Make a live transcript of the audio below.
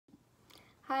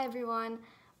Hi everyone,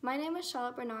 my name is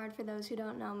Charlotte Bernard for those who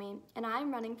don't know me, and I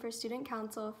am running for Student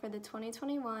Council for the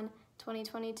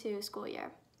 2021-2022 school year.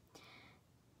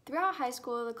 Throughout high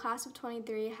school, the class of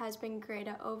 23 has been great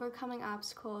at overcoming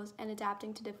obstacles and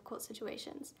adapting to difficult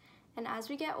situations. And as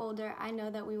we get older, I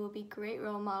know that we will be great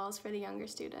role models for the younger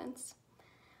students.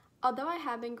 Although I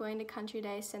have been going to Country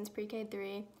Day since pre-K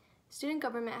 3, student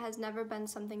government has never been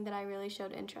something that I really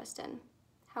showed interest in.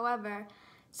 However,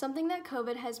 something that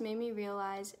COVID has made me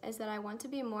realize is that I want to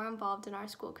be more involved in our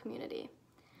school community.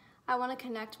 I want to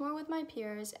connect more with my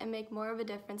peers and make more of a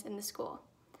difference in the school.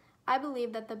 I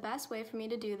believe that the best way for me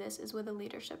to do this is with a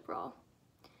leadership role.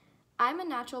 I'm a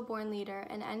natural born leader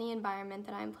in any environment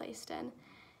that I'm placed in,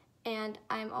 and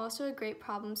I'm also a great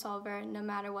problem solver no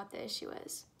matter what the issue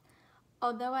is.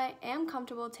 Although I am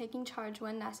comfortable taking charge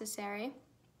when necessary,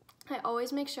 I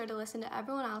always make sure to listen to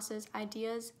everyone else's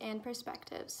ideas and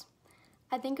perspectives.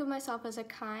 I think of myself as a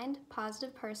kind,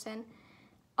 positive person,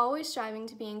 always striving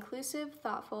to be inclusive,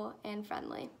 thoughtful, and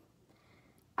friendly.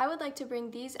 I would like to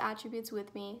bring these attributes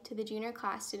with me to the Junior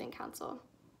Class Student Council.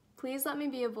 Please let me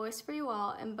be a voice for you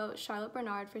all and vote Charlotte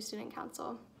Bernard for Student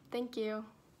Council. Thank you.